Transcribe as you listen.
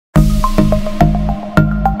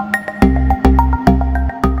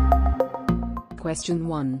Question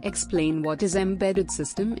 1. Explain what is embedded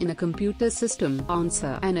system in a computer system.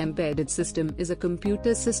 Answer. An embedded system is a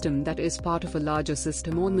computer system that is part of a larger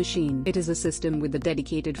system or machine. It is a system with a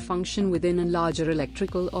dedicated function within a larger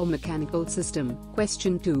electrical or mechanical system.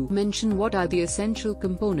 Question 2. Mention what are the essential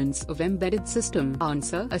components of embedded system.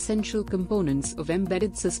 Answer. Essential components of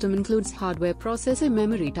embedded system includes hardware, processor,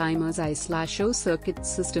 memory, timers, I/O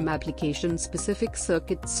circuits, system application specific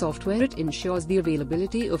circuits, software. It ensures the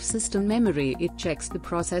availability of system memory. It checks the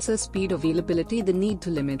processor speed, availability, the need to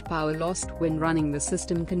limit power lost when running the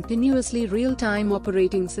system continuously. Real-time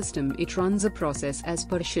operating system. It runs a process as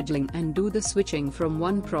per scheduling and do the switching from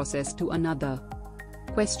one process to another.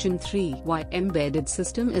 Question 3. Why embedded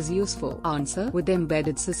system is useful. Answer. With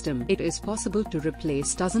embedded system, it is possible to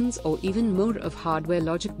replace dozens or even more of hardware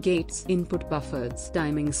logic gates, input buffers,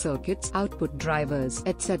 timing circuits, output drivers,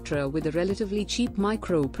 etc. with a relatively cheap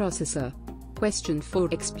microprocessor. Question 4.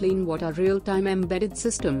 Explain what are real-time embedded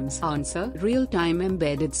systems. Answer. Real-time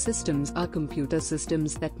embedded systems are computer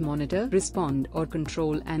systems that monitor, respond, or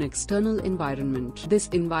control an external environment. This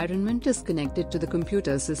environment is connected to the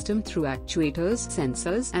computer system through actuators,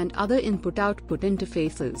 sensors, and other input-output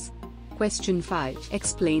interfaces. Question 5.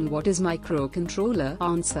 Explain what is microcontroller.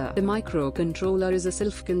 Answer. The microcontroller is a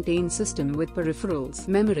self-contained system with peripherals,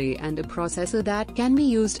 memory, and a processor that can be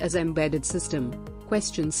used as embedded system.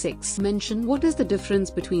 Question 6. Mention what is the difference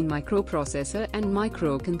between microprocessor and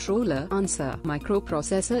microcontroller. Answer.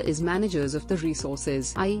 Microprocessor is managers of the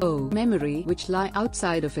resources I/O memory which lie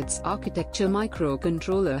outside of its architecture.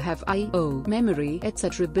 Microcontroller have I/O memory,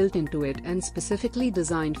 etc. built into it and specifically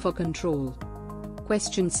designed for control.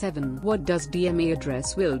 Question 7. What does DMA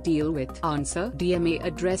address will deal with? Answer. DMA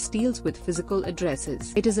address deals with physical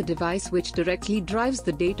addresses. It is a device which directly drives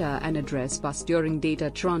the data and address bus during data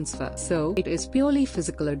transfer, so it is purely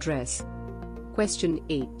physical address. Question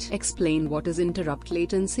 8. Explain what is interrupt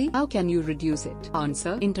latency. How can you reduce it?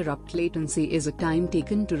 Answer. Interrupt latency is a time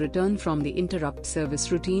taken to return from the interrupt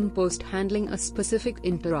service routine post handling a specific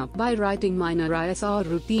interrupt. By writing minor ISR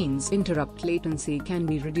routines, interrupt latency can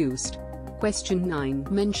be reduced. Question 9.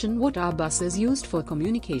 Mention what are buses used for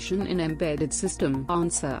communication in embedded system.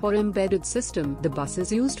 Answer. For embedded system, the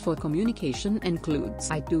buses used for communication includes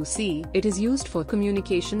I2C. It is used for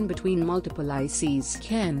communication between multiple ICs.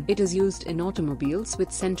 CAN. It is used in automobiles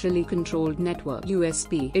with centrally controlled network.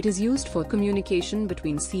 USB. It is used for communication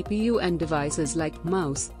between CPU and devices like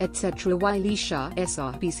mouse, etc. While ISA,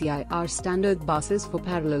 SR, PCI are standard buses for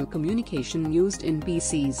parallel communication used in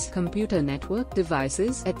PCs, computer network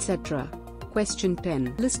devices, etc. Question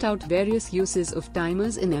 10. List out various uses of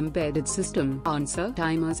timers in embedded system. Answer.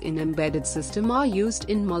 Timers in embedded system are used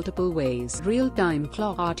in multiple ways. Real-time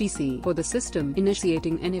clock (RTC) for the system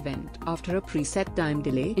initiating an event after a preset time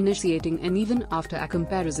delay, initiating an even after a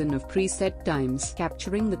comparison of preset times,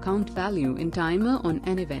 capturing the count value in timer on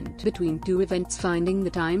an event between two events, finding the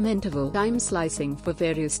time interval, time slicing for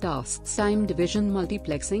various tasks, time division,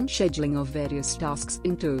 multiplexing, scheduling of various tasks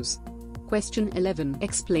in twos. Question 11.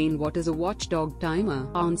 Explain what is a watchdog timer.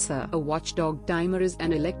 Answer. A watchdog timer is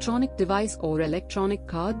an electronic device or electronic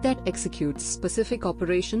card that executes specific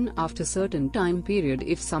operation after certain time period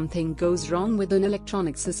if something goes wrong with an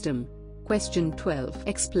electronic system. Question 12.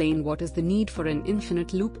 Explain what is the need for an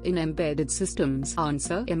infinite loop in embedded systems.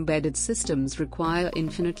 Answer. Embedded systems require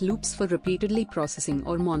infinite loops for repeatedly processing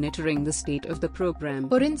or monitoring the state of the program.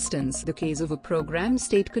 For instance, the case of a program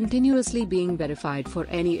state continuously being verified for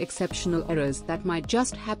any exceptional errors that might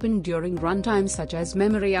just happen during runtime, such as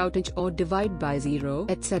memory outage or divide by zero,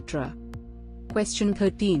 etc. Question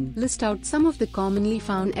 13. List out some of the commonly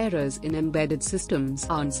found errors in embedded systems.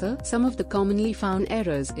 Answer. Some of the commonly found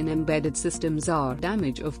errors in embedded systems are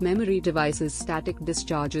damage of memory devices, static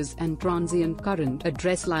discharges and transient current,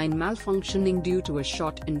 address line malfunctioning due to a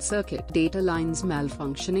short in circuit, data lines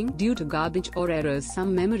malfunctioning due to garbage or errors,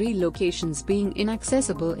 some memory locations being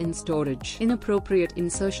inaccessible in storage, inappropriate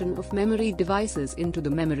insertion of memory devices into the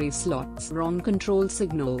memory slots, wrong control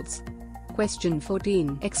signals. Question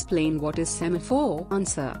 14. Explain what is semaphore.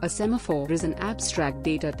 Answer. A semaphore is an abstract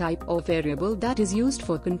data type or variable that is used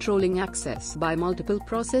for controlling access by multiple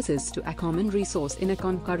processes to a common resource in a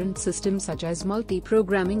concurrent system such as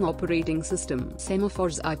multi-programming operating system.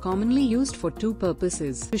 Semaphores are commonly used for two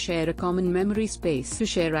purposes: to share a common memory space, to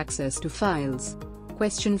share access to files.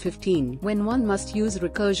 Question 15. When one must use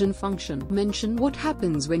recursion function, mention what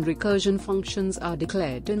happens when recursion functions are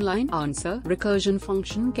declared inline. Answer. Recursion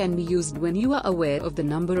function can be used when you are aware of the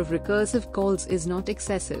number of recursive calls is not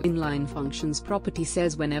excessive. Inline functions property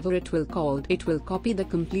says whenever it will called, it will copy the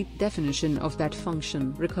complete definition of that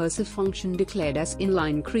function. Recursive function declared as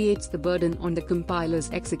inline creates the burden on the compiler's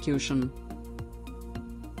execution.